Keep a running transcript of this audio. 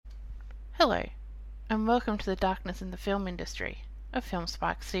Hello, and welcome to the Darkness in the Film Industry, a Film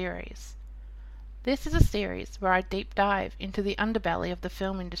Spark series. This is a series where I deep dive into the underbelly of the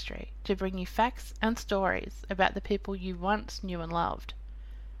film industry to bring you facts and stories about the people you once knew and loved.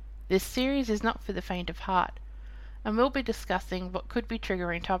 This series is not for the faint of heart, and we'll be discussing what could be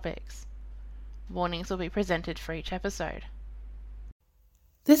triggering topics. Warnings will be presented for each episode.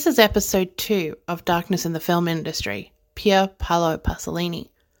 This is episode 2 of Darkness in the Film Industry, Pier, Paolo, Pasolini.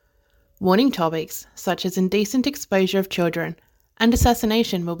 Warning topics such as indecent exposure of children and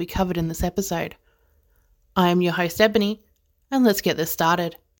assassination will be covered in this episode. I am your host Ebony, and let's get this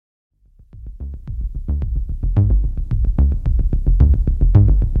started.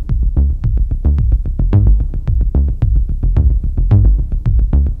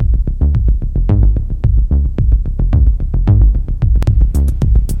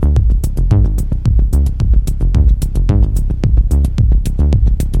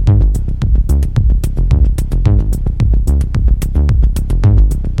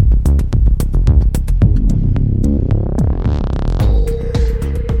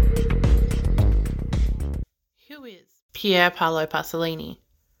 Pier Paolo Pasolini.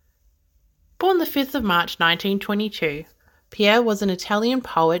 Born the 5th of March 1922, Pier was an Italian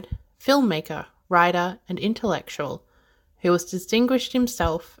poet, filmmaker, writer and intellectual who has distinguished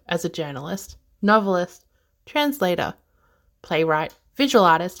himself as a journalist, novelist, translator, playwright, visual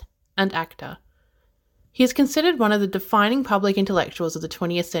artist and actor. He is considered one of the defining public intellectuals of the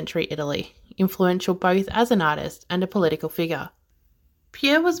 20th century Italy, influential both as an artist and a political figure.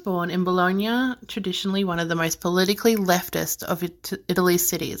 Pier was born in Bologna, traditionally one of the most politically leftist of Italy's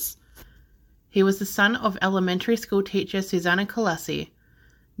cities. He was the son of elementary school teacher Susanna Colassi,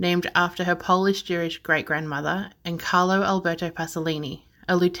 named after her Polish-Jewish great-grandmother, and Carlo Alberto Pasolini,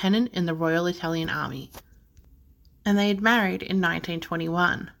 a lieutenant in the Royal Italian Army. And they had married in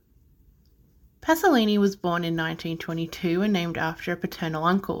 1921. Pasolini was born in 1922 and named after a paternal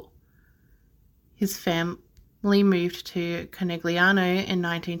uncle. His family moved to Conegliano in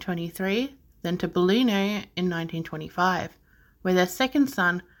 1923, then to Belluno in 1925, where their second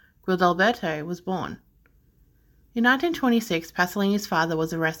son, Guidalberto, was born. In 1926, Pasolini's father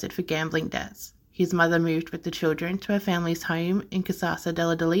was arrested for gambling debts. His mother moved with the children to her family's home in Casasa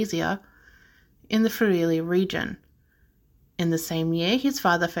della Delizia in the Friuli region. In the same year, his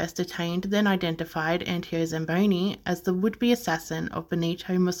father first detained, then identified Antio Zamboni as the would-be assassin of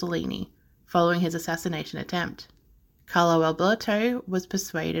Benito Mussolini, following his assassination attempt. Carlo Alberto was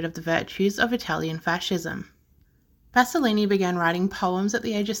persuaded of the virtues of Italian fascism. Pasolini began writing poems at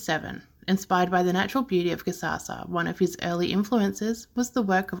the age of 7, inspired by the natural beauty of Casasa. One of his early influences was the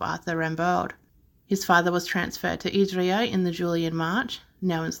work of Arthur Rimbaud. His father was transferred to Istria in the Julian March,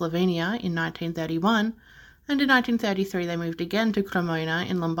 now in Slovenia, in 1931, and in 1933 they moved again to Cremona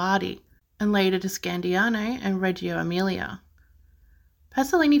in Lombardy, and later to Scandiano and Reggio Emilia.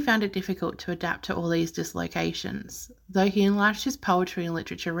 Pasolini found it difficult to adapt to all these dislocations, though he enlarged his poetry and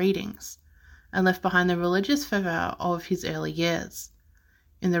literature readings, and left behind the religious fervour of his early years.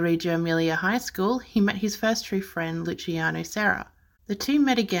 In the Reggio Emilia High School, he met his first true friend, Luciano Serra. The two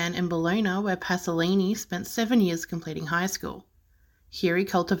met again in Bologna, where Pasolini spent 7 years completing high school. Here he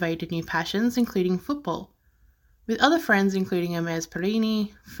cultivated new passions, including football, with other friends including Hermes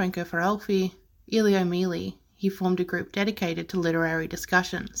Perini, Franco Ferralfi, Elio Mili. He formed a group dedicated to literary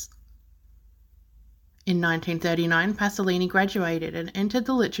discussions. In 1939, Pasolini graduated and entered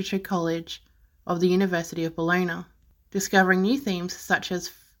the Literature College of the University of Bologna, discovering new themes such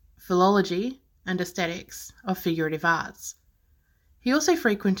as philology and aesthetics of figurative arts. He also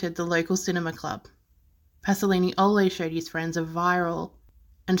frequented the local cinema club. Pasolini always showed his friends a virile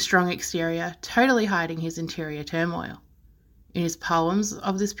and strong exterior, totally hiding his interior turmoil. In his poems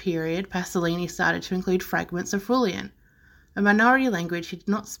of this period, Pasolini started to include fragments of Friulian, a minority language he did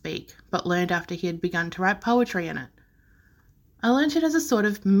not speak, but learned after he had begun to write poetry in it. I learnt it as a sort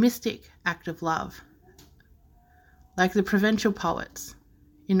of mystic act of love, like the provincial poets.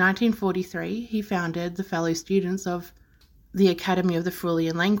 In 1943, he founded the fellow students of the Academy of the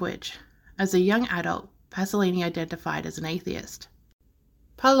Friulian Language. As a young adult, Pasolini identified as an atheist.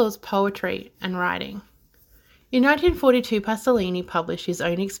 Paolo's poetry and writing. In 1942, Pasolini published his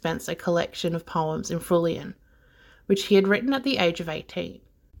own expense a collection of poems in Friulian, which he had written at the age of 18.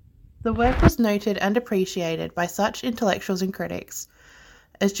 The work was noted and appreciated by such intellectuals and critics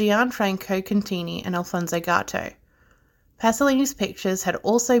as Gianfranco Contini and Alfonso Gatto. Pasolini's pictures had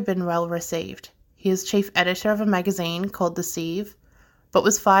also been well received. He is chief editor of a magazine called The Sieve, but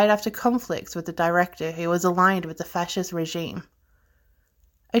was fired after conflicts with the director who was aligned with the fascist regime.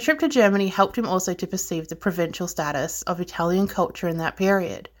 A trip to Germany helped him also to perceive the provincial status of Italian culture in that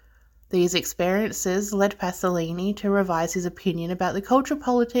period. These experiences led Pasolini to revise his opinion about the cultural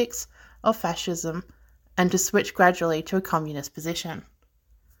politics of fascism and to switch gradually to a communist position.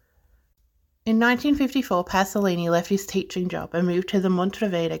 In 1954, Pasolini left his teaching job and moved to the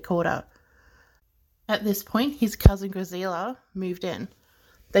Monteverde quarter. At this point, his cousin Graziella moved in.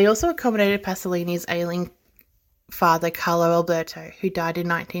 They also accommodated Pasolini's ailing father, Carlo Alberto, who died in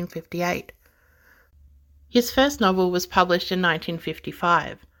 1958. His first novel was published in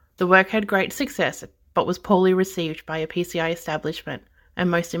 1955. The work had great success, but was poorly received by a PCI establishment, and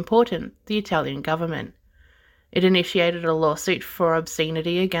most important, the Italian government. It initiated a lawsuit for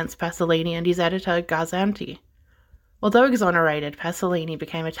obscenity against Pasolini and his editor, Garzanti. Although exonerated, Pasolini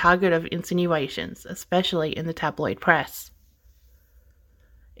became a target of insinuations, especially in the tabloid press.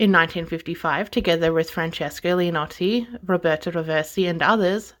 In 1955, together with Francesco Leonotti, Roberto Roversi, and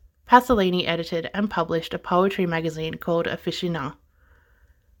others, Pasolini edited and published a poetry magazine called Officina.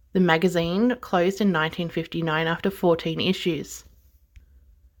 The magazine closed in 1959 after 14 issues.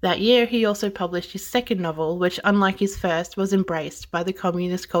 That year, he also published his second novel, which, unlike his first, was embraced by the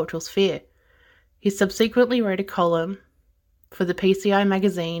communist cultural sphere. He subsequently wrote a column for the PCI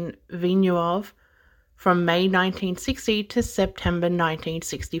magazine Vigneault from May 1960 to September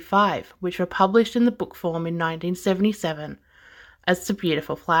 1965, which were published in the book form in 1977 as The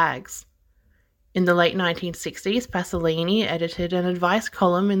Beautiful Flags. In the late 1960s, Pasolini edited an advice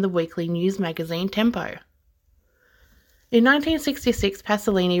column in the weekly news magazine Tempo. In 1966,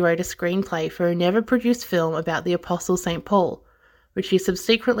 Pasolini wrote a screenplay for a never-produced film about the Apostle St. Paul, which he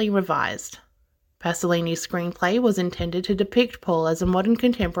subsequently revised. Pasolini's screenplay was intended to depict Paul as a modern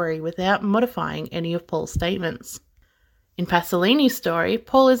contemporary without modifying any of Paul's statements. In Pasolini's story,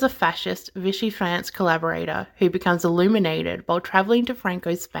 Paul is a fascist Vichy France collaborator who becomes illuminated while travelling to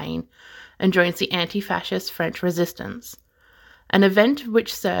Franco's Spain and joins the anti-fascist French resistance, an event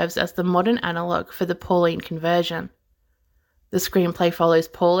which serves as the modern analogue for the Pauline conversion. The screenplay follows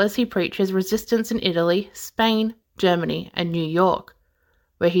Paul as he preaches resistance in Italy, Spain, Germany, and New York,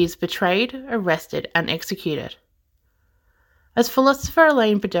 where he is betrayed, arrested, and executed. As philosopher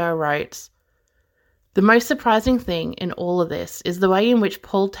Alain Badiou writes, "The most surprising thing in all of this is the way in which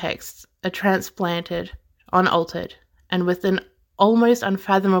Paul texts are transplanted, unaltered, and with an almost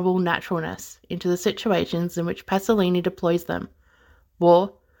unfathomable naturalness into the situations in which Pasolini deploys them: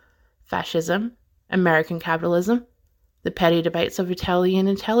 war, fascism, American capitalism, the petty debates of Italian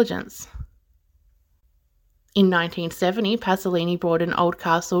intelligence." In 1970, Pasolini bought an old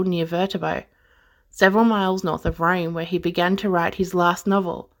castle near Viterbo, several miles north of Rome, where he began to write his last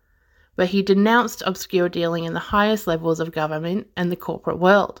novel, where he denounced obscure dealing in the highest levels of government and the corporate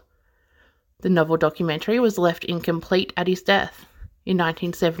world. The novel documentary was left incomplete at his death. In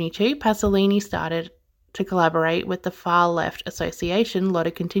 1972, Pasolini started to collaborate with the far-left association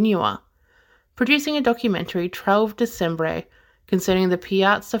Lotta Continua, producing a documentary 12 December concerning the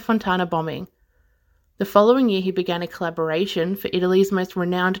Piazza Fontana bombing. The following year, he began a collaboration for Italy's most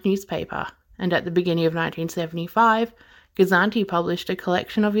renowned newspaper, and at the beginning of 1975, Gazzanti published a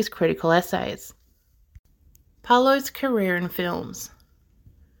collection of his critical essays. Paolo's career in films.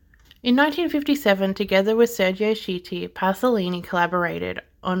 In 1957, together with Sergio Scitti, Pasolini collaborated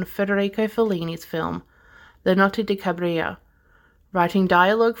on Federico Fellini's film The Notte di Cabiria, writing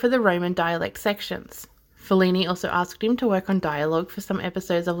dialogue for the Roman dialect sections. Fellini also asked him to work on dialogue for some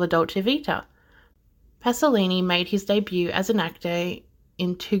episodes of La Dolce Vita. Pasolini made his debut as an actor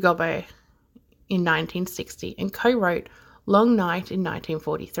in Tu Gobbo in 1960 and co-wrote Long Night in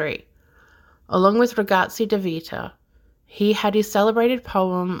 1943. Along with Ragazzi da Vita, he had his celebrated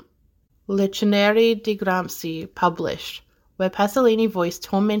poem Le Ceneri di Gramsci published, where Pasolini voiced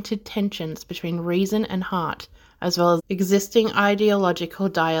tormented tensions between reason and heart, as well as existing ideological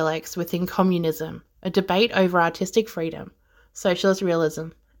dialects within communism, a debate over artistic freedom, socialist realism,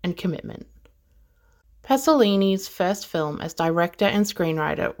 and commitment. Pasolini's first film as director and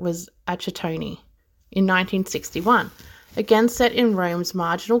screenwriter was Accettoni in 1961, again set in Rome's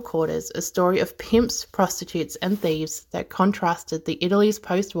marginal quarters, a story of pimps, prostitutes, and thieves that contrasted the Italy's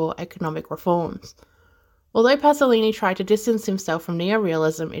post-war economic reforms. Although Pasolini tried to distance himself from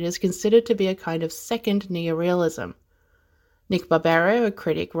neorealism, it is considered to be a kind of second neorealism. Nick Barbero, a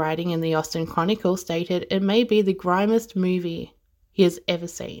critic writing in the Austin Chronicle, stated it may be the grimiest movie he has ever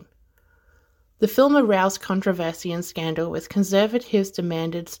seen. The film aroused controversy and scandal, with conservatives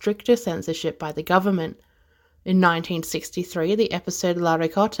demanded stricter censorship by the government. In 1963, the episode La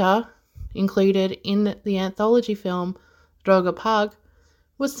Ricotta, included in the anthology film Droga Pug,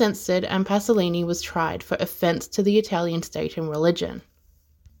 was censored, and Pasolini was tried for offence to the Italian state and religion.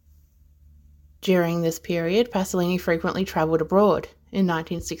 During this period, Pasolini frequently travelled abroad. in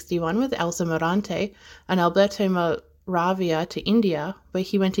 1961 with Elsa Morante and Alberto Moravia to India, where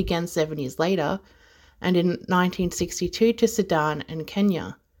he went again 7 years later, and in 1962 to Sudan and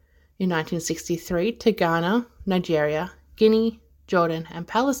Kenya. In 1963 to Ghana, Nigeria, Guinea, Jordan, and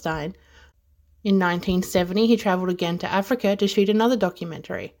Palestine. In 1970 he travelled again to Africa to shoot another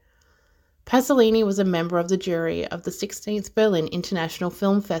documentary. Pasolini was a member of the jury of the 16th Berlin International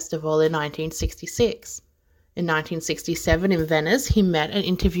Film Festival in 1966. In 1967 in Venice, he met and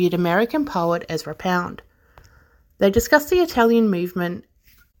interviewed American poet Ezra Pound. They discussed the Italian movement,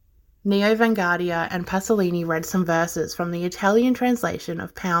 Neo-Vanguardia, and Pasolini read some verses from the Italian translation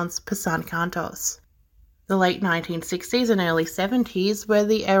of Pound's Passan Cantos. The late 1960s and early 70s were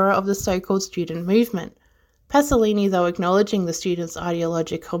the era of the so-called student movement. Pasolini, though acknowledging the students'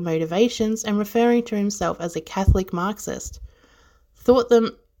 ideological motivations and referring to himself as a Catholic Marxist, thought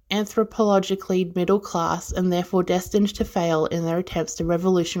them anthropologically middle class and therefore destined to fail in their attempts to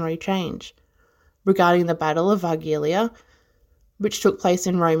revolutionary change. Regarding the Battle of Vargilia, which took place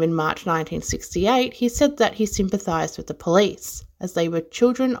in Rome in March 1968, he said that he sympathised with the police, as they were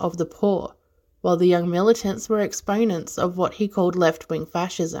children of the poor, while the young militants were exponents of what he called left-wing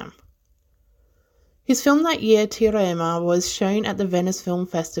fascism. His film that year, Teorema, was shown at the Venice Film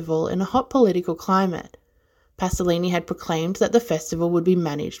Festival in a hot political climate. Pasolini had proclaimed that the festival would be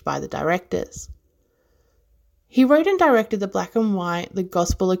managed by the directors. He wrote and directed the black and white The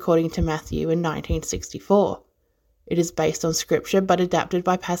Gospel According to Matthew in 1964. It is based on scripture but adapted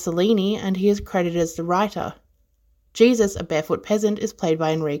by Pasolini, and he is credited as the writer. Jesus, a barefoot peasant, is played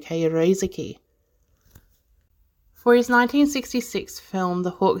by Enrique Irizarry. For his 1966 film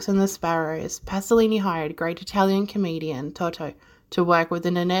The Hawks and the Sparrows, Pasolini hired great Italian comedian Toto to work with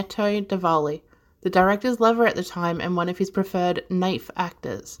Nenetto Davoli, the director's lover at the time and one of his preferred naif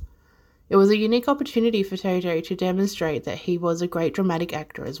actors. It was a unique opportunity for Toto to demonstrate that he was a great dramatic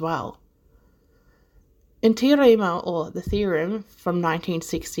actor as well. In Teorema, or The Theorem, from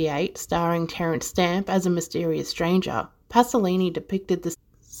 1968, starring Terence Stamp as a mysterious stranger, Pasolini depicted the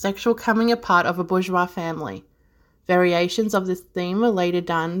sexual coming apart of a bourgeois family. Variations of this theme were later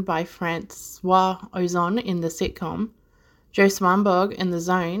done by Francois Ozon in the sitcom, Joe Swanberg in The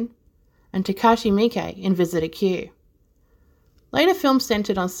Zone, and Takashi Miike in Visitor Q. Later films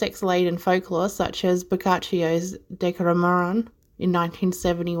centered on sex-laden folklore such as Boccaccio's Decameron in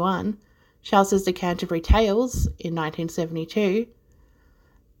 1971, Chaucer's The Canterbury Tales in 1972,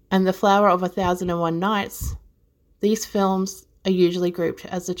 and The Flower of 1001 Nights. These films are usually grouped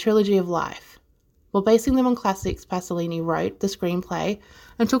as the Trilogy of Life. While basing them on classics, Pasolini wrote the screenplay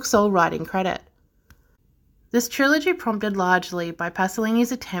and took sole writing credit. This trilogy prompted largely by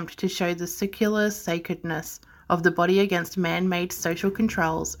Pasolini's attempt to show the secular sacredness of the body against man-made social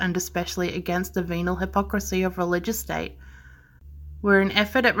controls and especially against the venal hypocrisy of religious state, were an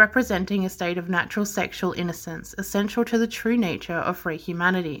effort at representing a state of natural sexual innocence essential to the true nature of free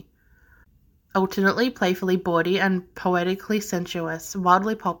humanity. Alternately playfully bawdy and poetically sensuous,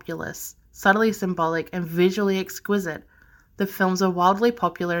 wildly populous, subtly symbolic, and visually exquisite, the films are wildly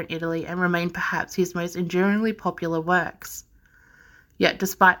popular in Italy and remain perhaps his most enduringly popular works. Yet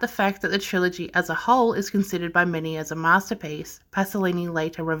despite the fact that the trilogy as a whole is considered by many as a masterpiece, Pasolini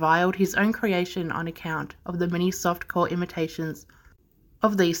later reviled his own creation on account of the many softcore imitations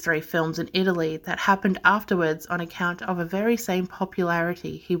of these three films in Italy that happened afterwards on account of a very same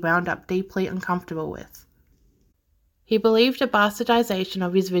popularity he wound up deeply uncomfortable with. He believed a bastardization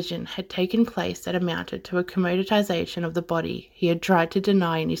of his vision had taken place that amounted to a commoditization of the body he had tried to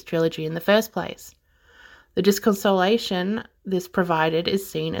deny in his trilogy in the first place. The disconsolation this provided is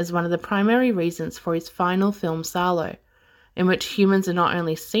seen as one of the primary reasons for his final film Salo, in which humans are not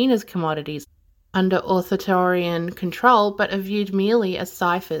only seen as commodities under authoritarian control, but are viewed merely as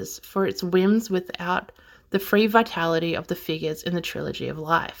ciphers for its whims without the free vitality of the figures in the Trilogy of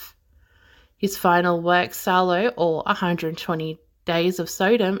Life. His final work, Salo, or 120 Days of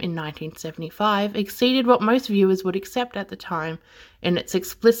Sodom in 1975, exceeded what most viewers would accept at the time in its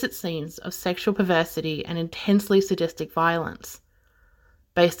explicit scenes of sexual perversity and intensely sadistic violence.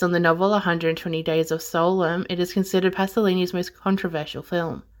 Based on the novel 120 Days of Sodom, it is considered Pasolini's most controversial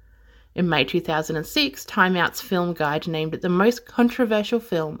film. In May 2006, Time Out's film guide named it the most controversial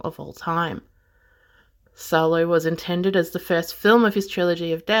film of all time. Salo was intended as the first film of his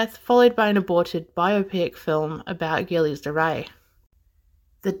trilogy of death, followed by an aborted biopic film about Gilles de Rais.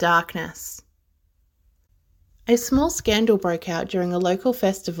 The Darkness. A small scandal broke out during a local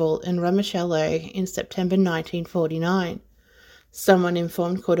festival in Ramuscello in September 1949. Someone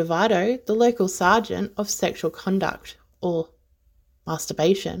informed Cordovato, the local sergeant, of sexual conduct, or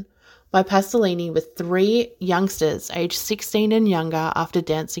masturbation, by Pasolini with 3 youngsters aged 16 and younger after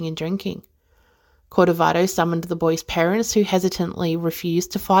dancing and drinking. Cordovato summoned the boys' parents, who hesitantly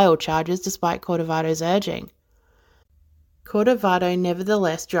refused to file charges despite Cordovato's urging. Cordovato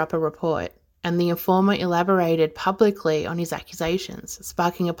nevertheless drew up a report, and the informer elaborated publicly on his accusations,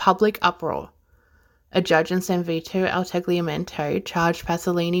 sparking a public uproar. A judge in San Vito al Tagliamento charged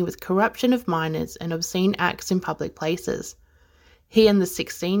Pasolini with corruption of minors and obscene acts in public places. He and the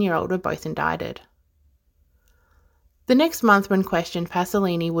 16-year-old were both indicted. The next month, when questioned,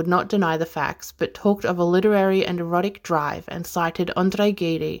 Pasolini would not deny the facts, but talked of a literary and erotic drive and cited André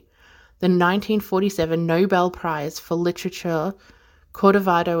Gide, the 1947 Nobel Prize for Literature.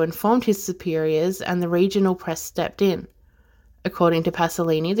 Cordovato informed his superiors, and the regional press stepped in. According to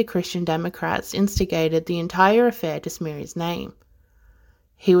Pasolini, the Christian Democrats instigated the entire affair to smear his name.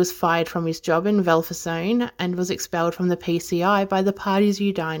 He was fired from his job in Velfasone and was expelled from the PCI by the party's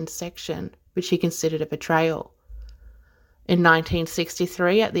Udine section, which he considered a betrayal. In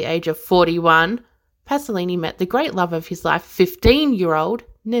 1963, at the age of 41, Pasolini met the great love of his life, 15-year-old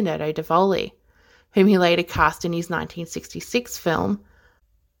Ninetto Davoli, whom he later cast in his 1966 film,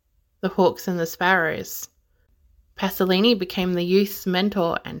 The Hawks and the Sparrows. Pasolini became the youth's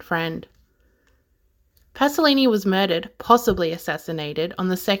mentor and friend. Pasolini was murdered, possibly assassinated, on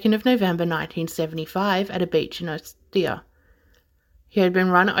the 2nd of November 1975 at a beach in Ostia. He had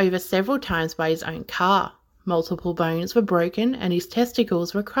been run over several times by his own car. Multiple bones were broken and his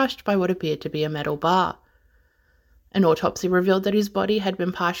testicles were crushed by what appeared to be a metal bar. An autopsy revealed that his body had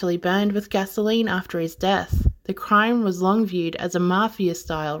been partially burned with gasoline after his death. The crime was long viewed as a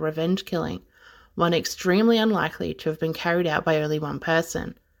mafia-style revenge killing, one extremely unlikely to have been carried out by only one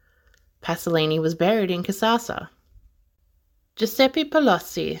person. Pasolini was buried in Casasa. Giuseppe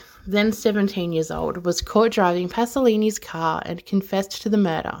Pelosi, then 17 years old, was caught driving Pasolini's car and confessed to the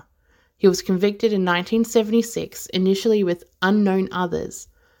murder. He was convicted in 1976, initially with unknown others.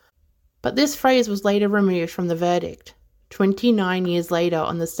 But this phrase was later removed from the verdict. 29 years later,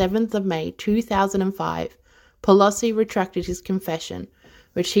 on the 7th of May 2005, Pelosi retracted his confession,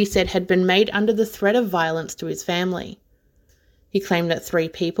 which he said had been made under the threat of violence to his family. He claimed that 3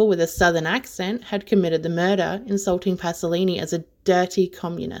 people with a southern accent had committed the murder, insulting Pasolini as a dirty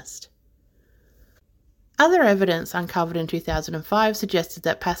communist. Other evidence uncovered in 2005 suggested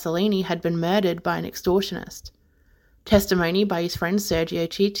that Pasolini had been murdered by an extortionist. Testimony by his friend Sergio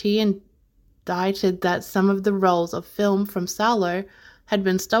Chitti indicted that some of the rolls of film from Salo had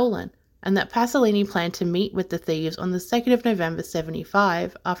been stolen, and that Pasolini planned to meet with the thieves on the 2nd of November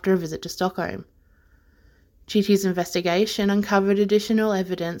 1975 after a visit to Stockholm. Chitti's investigation uncovered additional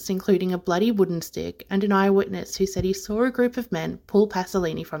evidence, including a bloody wooden stick and an eyewitness who said he saw a group of men pull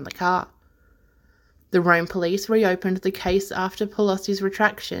Pasolini from the car. The Rome police reopened the case after Pelosi's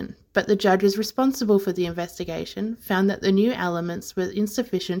retraction, but the judges responsible for the investigation found that the new elements were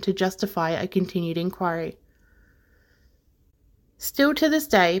insufficient to justify a continued inquiry. Still to this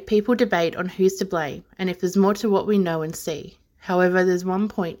day, people debate on who's to blame and if there's more to what we know and see. However, there's one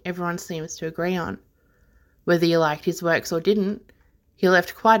point everyone seems to agree on. Whether you liked his works or didn't, he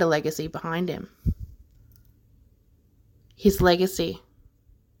left quite a legacy behind him. His legacy.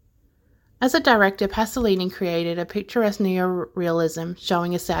 As a director, Pasolini created a picturesque neorealism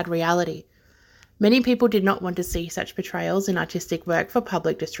showing a sad reality. Many people did not want to see such portrayals in artistic work for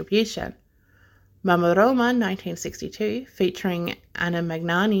public distribution. Mamma Roma, 1962, featuring Anna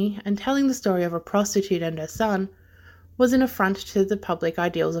Magnani and telling the story of a prostitute and her son, was an affront to the public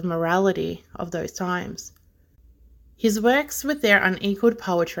ideals of morality of those times. His works, with their unequalled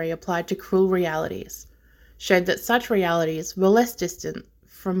poetry applied to cruel realities, showed that such realities were less distant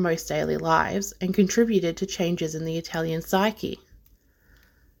from most daily lives and contributed to changes in the Italian psyche.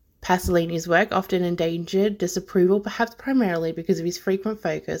 Pasolini's work often endangered disapproval, perhaps primarily because of his frequent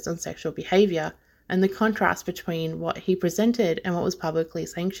focus on sexual behaviour and the contrast between what he presented and what was publicly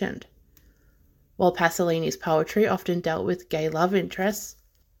sanctioned. While Pasolini's poetry often dealt with gay love interests,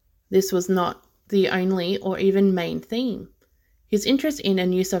 this was not the only or even main theme. His interest in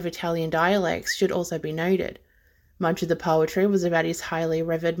and use of Italian dialects should also be noted. Much of the poetry was about his highly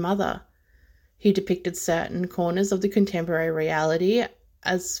revered mother. He depicted certain corners of the contemporary reality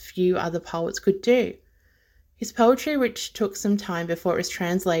as few other poets could do. His poetry, which took some time before it was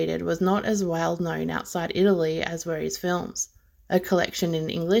translated, was not as well known outside Italy as were his films. A collection in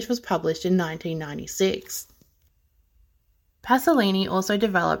English was published in 1996. Pasolini also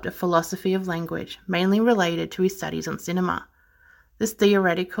developed a philosophy of language, mainly related to his studies on cinema. This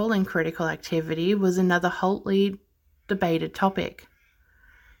theoretical and critical activity was another hotly debated topic.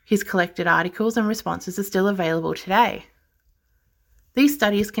 His collected articles and responses are still available today. These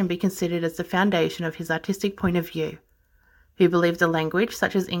studies can be considered as the foundation of his artistic point of view. He believed a language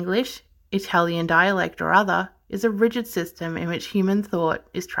such as English, Italian dialect or other is a rigid system in which human thought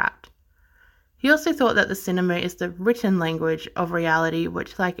is trapped. He also thought that the cinema is the written language of reality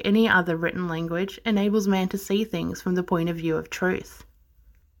which, like any other written language, enables man to see things from the point of view of truth.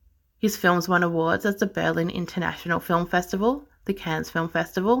 His films won awards as the Berlin International Film Festival, the Cannes Film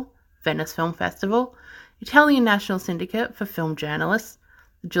Festival, Venice Film Festival, Italian National Syndicate for Film Journalists,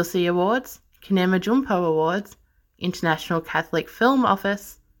 the Jussi Awards, Cinema Jumpo Awards, International Catholic Film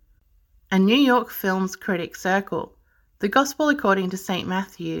Office, and New York Films Critics Circle. The Gospel According to St.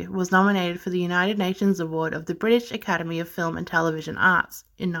 Matthew was nominated for the United Nations Award of the British Academy of Film and Television Arts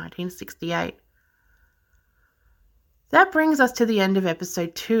in 1968. That brings us to the end of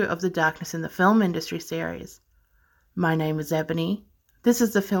episode 2 of the Darkness in the Film Industry series. My name is Ebony, this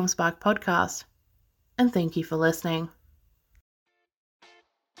is the Film Spark podcast, and thank you for listening.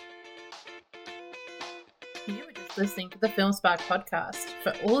 You were just listening to the Film Spark podcast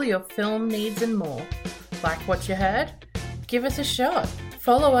for all your film needs and more. Like what you heard? Give us a shot.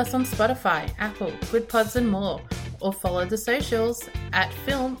 Follow us on Spotify, Apple, Good Pods and more, or follow the socials at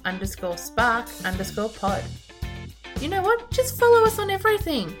film_spark_pod. You know what? Just follow us on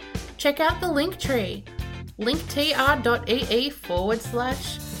everything. Check out the link tree.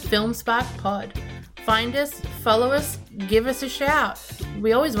 linktr.ee/filmsparkpod. Find us, follow us, give us a shout.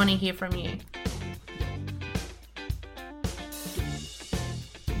 We always want to hear from you.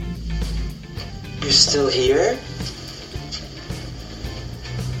 You're still here?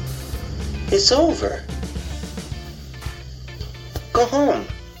 It's over. Go home.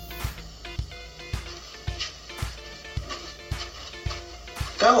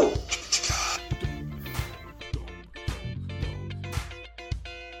 Go.